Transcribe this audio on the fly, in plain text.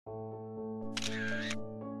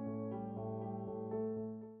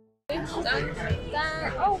짠!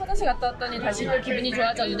 짠! 화장실 갔다 왔더니 다시 또 기분이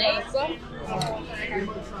좋아졌네.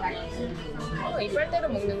 이빨대로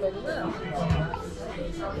먹는 거구나.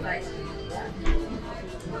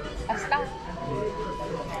 맛있다.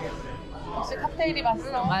 역시 칵테일이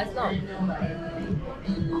맛있어. 맛있어.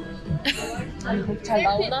 잘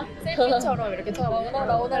나오나? 셀피처럼 이렇게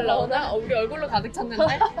나오나? 우리 얼굴로 가득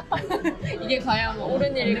찼는데? 이게 과연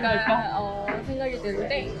옳은 일일까 생각이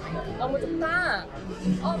드는데 너무 좋다.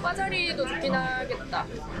 빠자리도 좋긴 하겠다.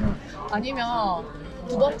 아니면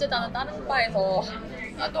두 번째 단은 다른 바에서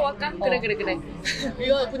또 할까? 그래.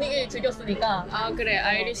 이거 분위기 즐겼으니까. 그래.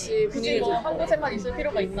 아이리시 분위기 뭐 한 곳에만 있을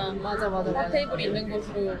필요가 있나? 맞아. 테이블이 있는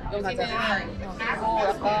곳으로. 여기는 그리고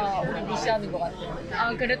약간 우리 무시하는 것 같아.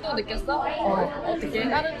 그래? 또 느꼈어? 어떻게?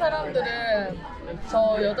 다른 사람들은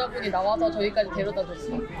저 여자분이 나와서 저기까지 데려다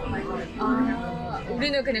줬어.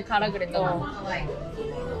 우리는 그냥 가라 그랬잖아.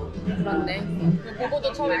 그렇네.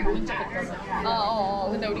 그거도 처음에 모른 척 했잖아.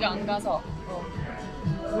 근데 우리가 안 가서.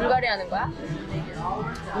 물갈이 하는 거야?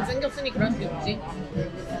 못생겼으니 그럴 수 있지.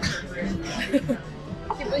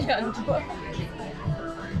 기분이 안 좋아.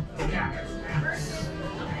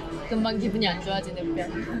 금방 기분이 안 좋아지네, 별.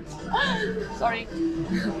 Sorry.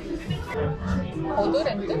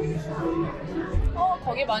 버드랜드?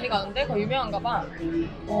 거기 많이 가는데? 거기 유명한가 봐.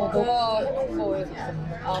 너가 해놓은 거에서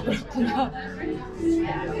있었어. 그렇구나.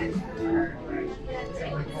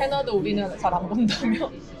 해놔도 우리는 잘 안 본다며?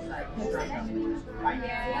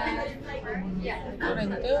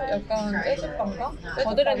 버드랜드? 약간 재즈방가?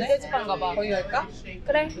 버드랜드 재즈방가 봐. 거기 갈까?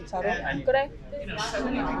 그래. 기차로? 그래.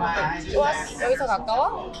 좋았어. 여기서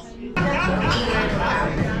가까워?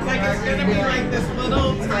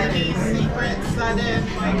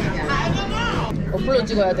 어플로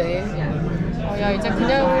찍어야 돼. 야, 이제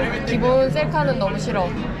그냥 기본 셀카는 너무 싫어.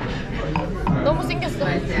 너무 생겼어.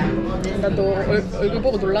 나도 얼굴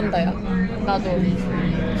보고 놀란다, 야. 나도.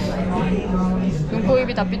 눈, 코,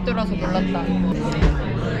 입이 다 삐뚤어서 놀랐다.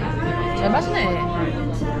 잘 마시네.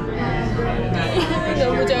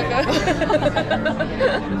 너무 작아.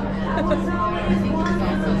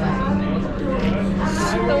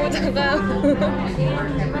 너무 작아.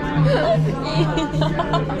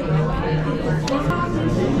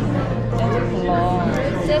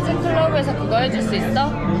 재즈 클럽에서 그거 해줄 수 있어?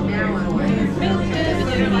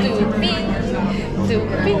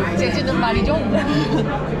 뚜삐 재즈는 말이죠.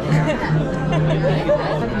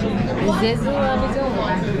 재즈 말이죠.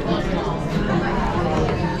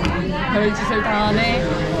 별짓을 다 하네.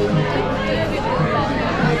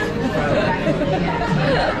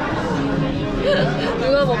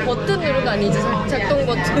 누가 뭐 버튼 누른 거 아니지? 작동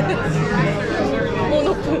버튼 뭐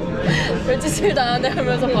놓고 별짓을 다 하네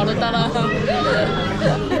하면서 바로 따라.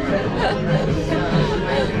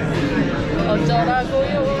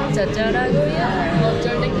 어쩌라고요 저쩌라고요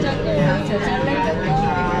어쩔 냉장고 저쩔 냉장고.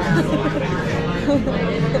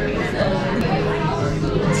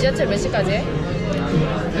 지하철 몇 시까지 해?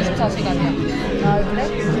 24시간이야. 그래?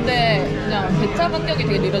 근데 그냥 배차 간격이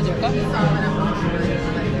되게 느려질까?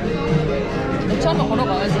 배차 한번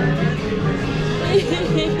걸어가야지.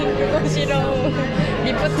 그거 싫어.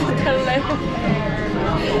 리프트 탈래.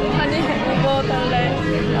 아니 우버 탈래.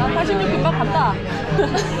 86 금방 갔다.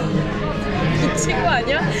 미친 거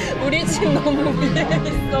아니야? 우리 집 너무 위에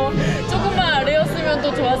있어. 조금만 아래였으면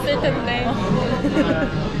더 좋았을 텐데.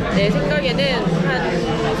 내 생각에는 한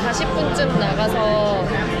 40분쯤 나가서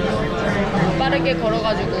빠르게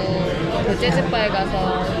걸어가지고 그 재즈바에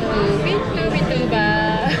가서 뚜비뚜비뚜바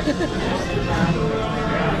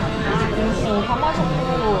다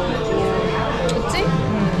마셨고. 그치?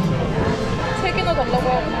 3개나 달라고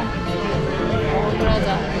하고. 그러자.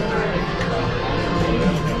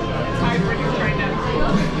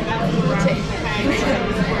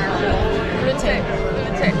 블루첵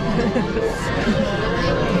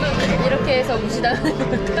이렇게 해서 무시당하는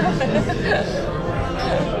걸까?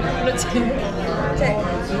 블루첵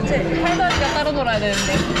팔다리가 따로 놀아야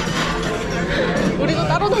되는데 우리도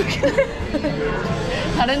따로 놀긴 해.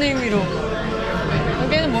 다른 의미로.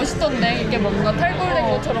 여기는 멋있던데. 이게 뭔가 탈골된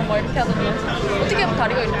것처럼 막 이렇게 하던데 어떻게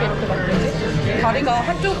다리가 이렇게 바뀌지? 다리가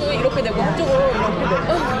한쪽은 이렇게 되고 한쪽으로 이렇게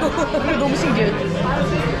되고. 그게 너무 신기해.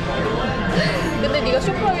 근데 네가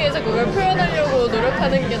소파 위에서 그걸 표현하려고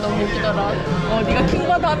노력하는 게 너무 웃기더라. 네가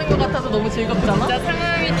킹받아 하는 것 같아서 너무 즐겁잖아? 진짜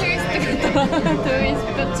상황이 트위스트 같더라.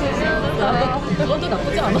 트위스트 치면서. 그것도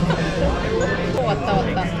나쁘지 않아. 왔다.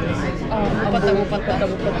 못 봤다.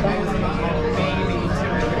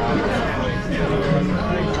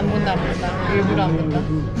 안 본다. 일부러 안 본다.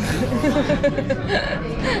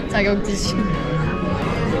 자격지심.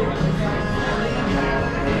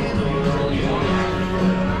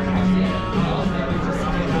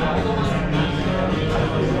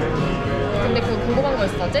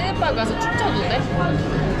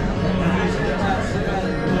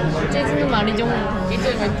 아니죠.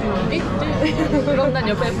 이제 왜 그럼 난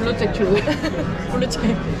옆에 블루첵 줄래? 블루첵.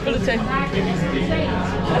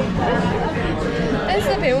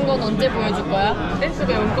 댄스 배운 건 언제 보여줄 거야? 댄스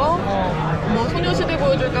배운 거? 뭐 소녀시대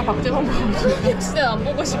보여줄까? 박재범 보여줄까? 소녀시대 안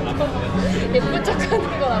보고 싶어. 예쁜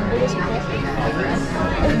척하는 건 안 보고 싶어.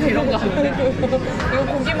 이런 거 안 돼. 이거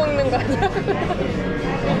고기 먹는 거 아니야?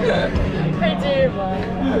 팔질 봐.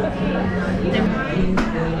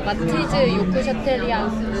 마티즈 요크샤테리아.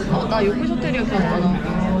 나 요크샤테리아 봤잖아.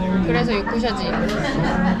 그래서 요크샤지.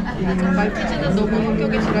 맞아. 말티즈는 너무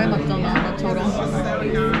성격이 지랄 맞잖아. 나처럼.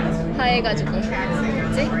 하해가지고.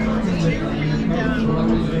 그치?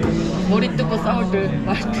 머리 뜯고 싸울 때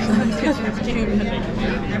말티즈 키우면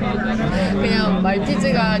그냥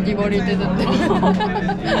말티즈가 네 머리 뜯는데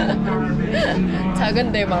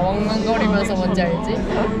작은데 막 왕왕거리면서 뭔지 알지?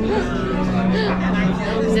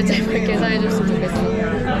 이제 제발 계산해줬으면 좋겠어.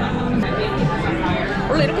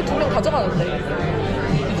 원래 이렇게 2명 가져가는데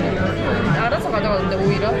알아서 가져가는데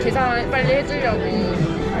오히려 계산 빨리 해주려고.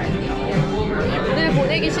 오늘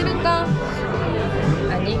보내기 싫은가?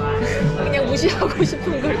 아니 그냥 무시하고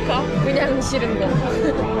싶은 걸까? 그냥 싫은 거.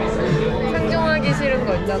 상정하기 싫은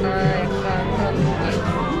거 있잖아. 약간 그런 느낌.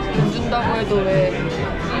 돈 준다고 해도 왜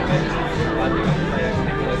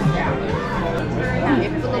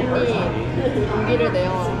예쁜 언니 용기를 내요.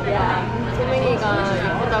 소민이가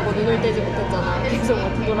예쁘다고 눈을 떼지 못했잖아. 계속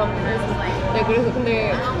뒤돌아보면서. 네, 그래서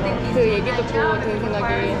근데 그 얘기 듣고 든 생각이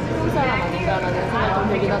한국 사람 아닌가라는 생각이 좀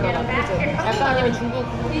들긴 하더라고. 그치? 약간 아니면 중국,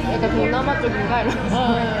 약간 동남아 쪽인가? 이런.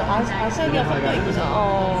 아시아니아 살다 있구나.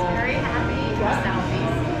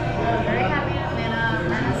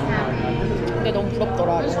 근데 너무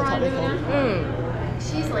부럽더라. 너무 잘해서.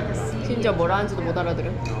 진짜 뭐라 하는지도 못 알아들어.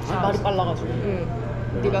 말이 빨라가지고.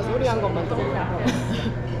 네가 소리한 것만 들어.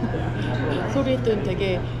 소리든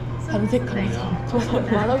되게 반색하면서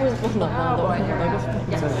말하고 싶었나 봐. 너 말하고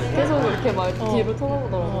싶었나. 계속 이렇게 막 뒤로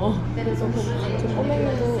통하더라고. 그래서 저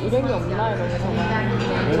꼬맹이도 일행이 없나 이러면서 막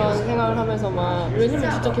그런 생각을 하면서 막.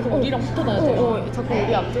 왜냐면 진짜 계속 우리랑 붙어 다녀야 돼. 자꾸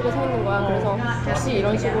우리 앞쪽에 서 있는 거야. 그래서 혹시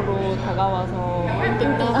이런 식으로 다가와서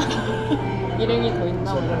땡땡 일행이 더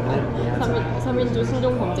있나 모르겠네. 3인조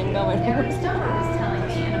신종 범죄인가 막 이러면서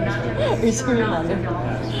의심이 많아.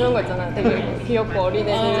 그런 거 있잖아. 되게 귀엽고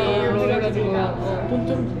어린애들로 해가지고 돈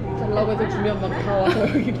좀 달라고 해서 주면 막 다 와서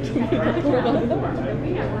여기 준비 다 돌아가는.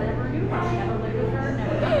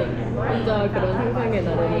 혼자 그런 상상의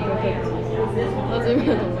나래를 펼쳤지. 하지만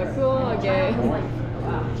정말 퓨어하게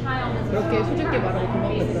그렇게 수줍게 말하고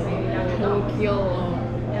도망갔잖아. 너무 귀여워.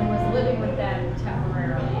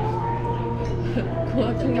 그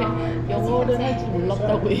와중에 영어를 할 줄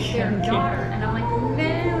몰랐다고 얘기한 게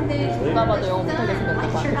누가 봐도 영어 못하게 생겼나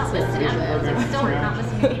봐. 그치?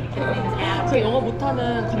 그 영어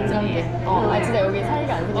못하는 관장들. 진짜 여기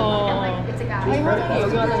사이가 안 생겼나? 아니 화장이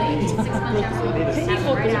여기 화장이 생긴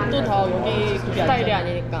것도 다 여기 그게 스타일이 아니잖아.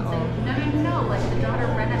 아니니까.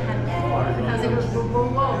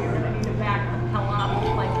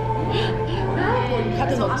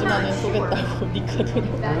 카드는 없지만은 쏘겠다고. 네 카드는.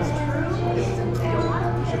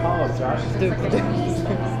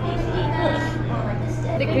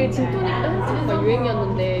 근데 그 진토닉도 한참 막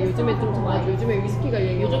유행이었는데 요즘에 좀 정하지. 요즘에 위스키가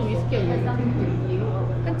유행이야. 요즘 위스키가 유행이야.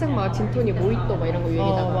 한창 막 진토닉 모히또 막 이런 거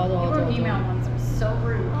유행이다가. 맞아.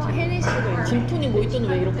 헤니시도 진토닉 모히또는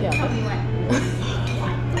왜 이렇게 안 해?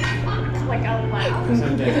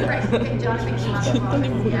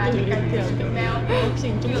 진토닉 모히또는 왜 이렇게 안 돼? 혹시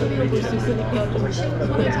인종 소리를 볼 수 있으니까 좀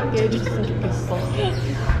손을 잡게 해줬으면 좋겠어.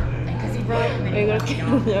 왜 그렇게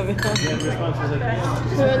했냐면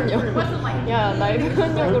표현력. 야, 나의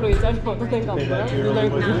표현력으로 이 자리 얻어낸 거 안 보여? 눈을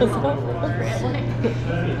굴려서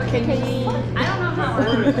괜히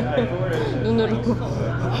눈으로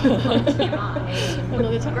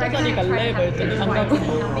너네 첫째 자리 갈래? 막 이랬더니 안 가고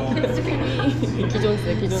기존스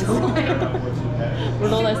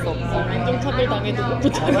물러날 수 없어. 인종차별 당해도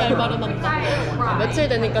부탁을 할 말은 한다. 며칠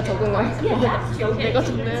되니까 적응하고 내가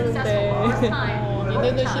좋네는데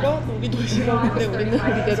니네는 싫어? 우리도 싫어. 근데 우리는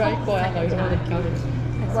우리대로 할 거야. 막 이런 느낌.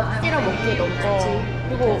 끼랑 먹기에 너무 좋지.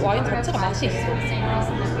 그리고 와인 자체가 맛이 있어.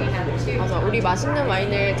 맞아. 우리 맛있는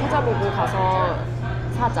와인을 찾아보고 가서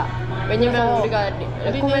사자. 왜냐면 우리가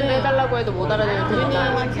레코멘드 해달라고 해도 못 알아듣는 우리는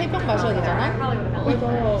거니까. 한 3병 마셔야 되잖아? 그래서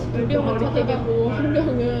 2병은 찾아가고 한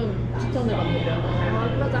병은 추천을 받는 거야.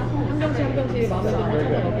 그러자. 한 병씩 마음에 드는 거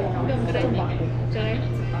찾아가고 한 병 추천 받고. 그래.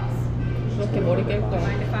 그렇게 머리 깰 거야.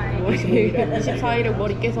 24일에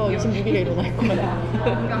머리 깨서 26일에 일어날 거야.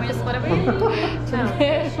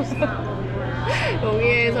 근데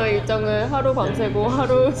여기에서 일정 잠을 하루 밤새고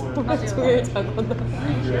하루 종일 자거나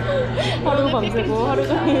하루 밤새고 하루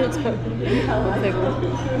종일 밤새고.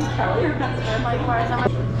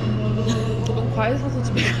 그럼 과일 사서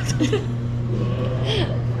집에 가자.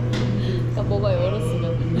 그러니까 뭐가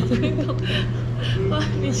열었으면. 아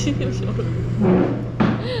미친놈이 열어.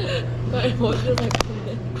 과일 어디서 살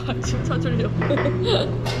건데? 과일 집 사주려고.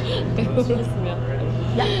 열었으면.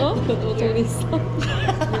 어? 너 돈 있어?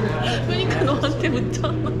 그러니까 너한테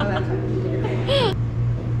묻잖아.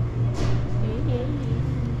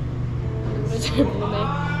 왜 잘 보내?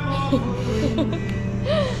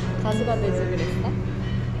 가수가 되지 그랬어?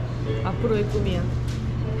 앞으로의 꿈이야.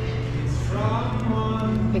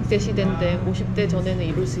 100세 시대인데 50대 전에는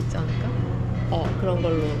이룰 수 있지 않을까? 그런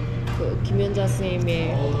걸로 그 김연자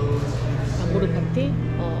선생님의 장구르 파티?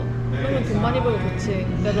 그러면 돈 많이 벌고 좋지.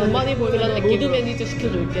 내가 돈 많이 벌면 그런 로드 느낌으로. 매니저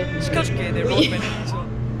시켜줄게. 시켜줄게 내 로드 매니저.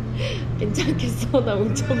 괜찮겠어? 나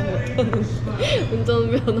운전 못하는데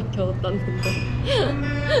운전면허 겨우 땄는데.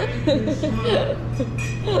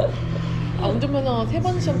 아 운전면허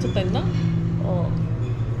 3번 시험 쳤다 했나?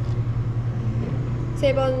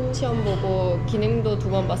 3번 시험 보고 기능도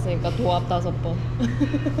 2번 봤으니까 도합 5번.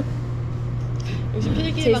 역시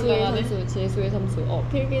필기만 재수의 강하네. 삼수, 재수의 삼수.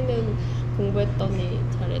 필기는 공부했더니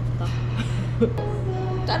잘했다.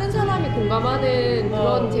 다른 사람이 공감하는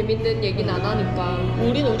그런 재밌는 얘기는 안 하니까.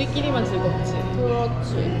 우리는 우리끼리만 즐겁지.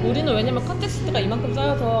 그렇지. 우리는 왜냐면 컨텍스트가 이만큼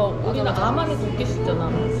쌓여서 우리는 맞아. 아만 해도 웃길 수 있잖아.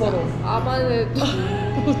 서로. 아마는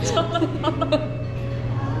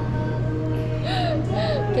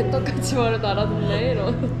개떡같이 말을 알아듣네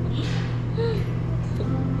이런.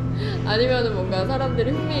 아니면은 뭔가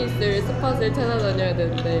사람들이 흥미 있을 스팟을 찾아다녀야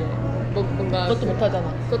되는데 뭔가 그것도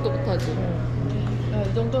못하잖아. 그것도 못하지. 야,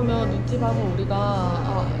 이 정도면 눈치 봐서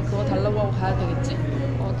우리가 그거 달라고 하고 가야 되겠지?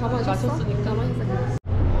 다 마셨어? 마셨으니까. 다 마셨어.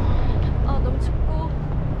 너무 춥고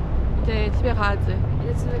이제 집에 가야지.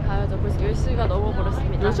 이제 집에 가야죠. 벌써 10시가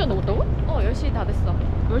넘어버렸습니다. 10시가 넘었다고? 10시 다 됐어.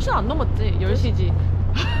 10시 안 넘었지? 10시지.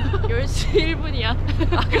 10시 1분이야.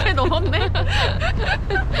 아 그래 넘었네.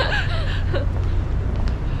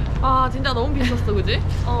 아 진짜 너무 비쌌어 그지?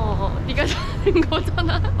 네가 사는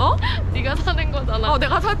거잖아. 네가 사는 거잖아.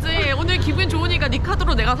 내가 사지. 오늘 기분 좋으니까 네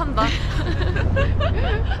카드로 내가 산다.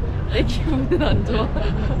 내 기분은 안 좋아.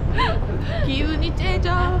 기운이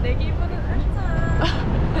째져. 내 기분은 안 좋아.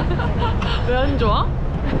 왜 안 좋아?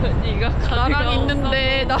 네가 카드가 나랑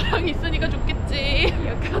있는데 없어서. 나랑 있으니까 좋겠지.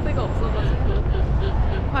 네가 카드가 없어가지고.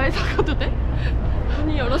 과일 사가도 돼?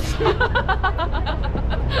 문이 열었어.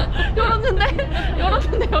 열었는데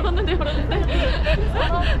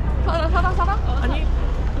살아? 아니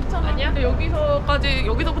괜찮아. 아니야? 근데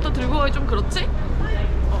여기서부터 들고 가기 좀 그렇지?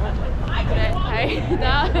 그래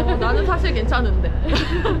다행이다. 나는 사실 괜찮은데.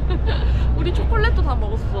 우리 초콜릿도 다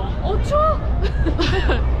먹었어. 추워.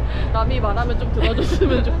 남이 말하면 좀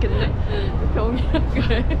들어줬으면 좋겠네. 병이랑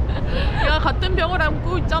그래. 야 같은 병을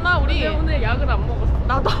안고 있잖아 우리. 근데 오늘 약을 안 먹었어.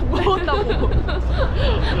 나도 안 먹었다고.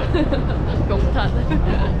 병탄.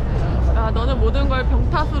 야 너는 모든 걸 병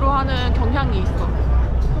탓으로 하는 경향이 있어.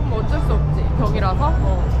 그럼 어쩔 수 없지. 병이라서?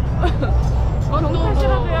 병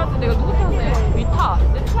탓이라도 해야지. 내가 누구 탓해? 네 탓.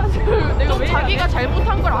 내 탓을 내가 좀 왜 자기가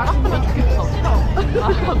잘못한 걸 알았으면 좋겠어. 싫어.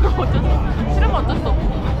 그럼 어쩔 수 없어. 싫으면 어쩔 수 없어.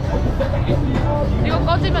 이거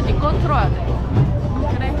꺼지면 네 건 틀어야 돼.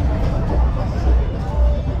 그래.